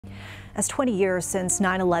As 20 years since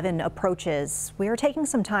 9/11 approaches, we are taking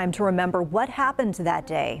some time to remember what happened that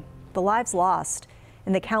day, the lives lost,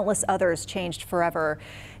 and the countless others changed forever.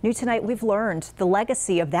 New tonight, we've learned the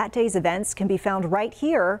legacy of that day's events can be found right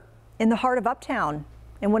here in the heart of Uptown,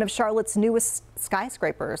 in one of Charlotte's newest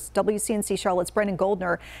skyscrapers. WCNC Charlotte's Brendan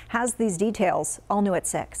Goldner has these details, all new at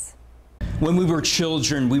 6. When we were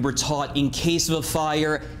children, we were taught in case of a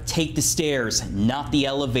fire, take the stairs, not the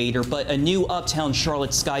elevator. But a new Uptown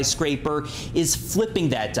Charlotte skyscraper is flipping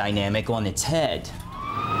that dynamic on its head.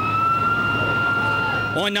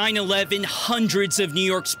 On 9/11, hundreds of New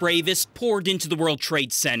York's bravest poured into the World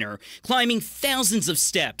Trade Center, climbing thousands of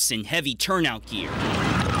steps in heavy turnout gear.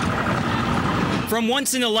 From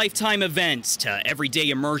once-in-a-lifetime events to everyday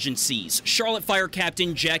emergencies, Charlotte Fire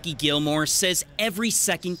Captain Jackie Gilmore says every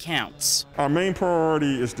second counts. Our main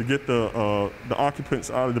priority is to get the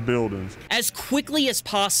occupants out of the buildings as quickly as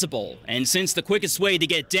possible, and since the quickest way to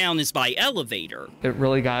get down is by elevator, it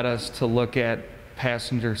really got us to look at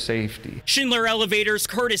passenger safety. Schindler Elevator's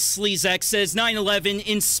Curtis Slezak says 9/11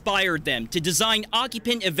 inspired them to design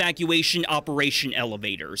Occupant Evacuation Operation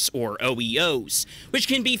elevators, or OEOs, which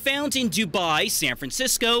can be found in Dubai, San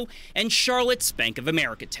Francisco, and Charlotte's Bank of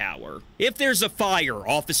America Tower. If there's a fire,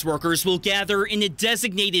 office workers will gather in a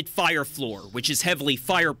designated fire floor, which is heavily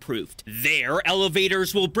fireproofed. There,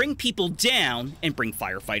 elevators will bring people down and bring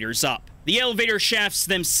firefighters up. The elevator shafts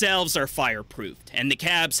themselves are fireproofed, and the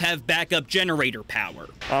cabs have backup generator power.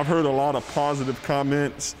 I've heard a lot of positive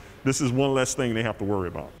comments. This is one less thing they have to worry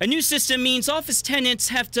about. A new system means office tenants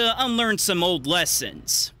have to unlearn some old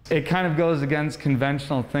lessons. It kind of goes against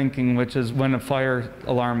conventional thinking, which is when a fire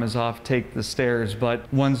alarm is off, take the stairs.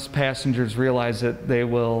 But once passengers realize it, they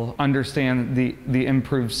will understand the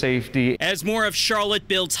improved safety. As more of Charlotte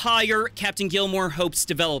builds higher, Captain Gilmore hopes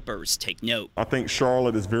developers take note. I think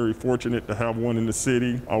Charlotte is very fortunate to have one in the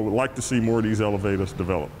city. I would like to see more of these elevators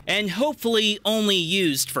develop. And hopefully only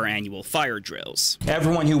used for annual fire drills.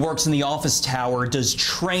 Everyone who works in the office tower does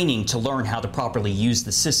training to learn how to properly use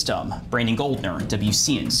the system. Brendan Goldner,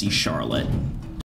 WCNC Charlotte.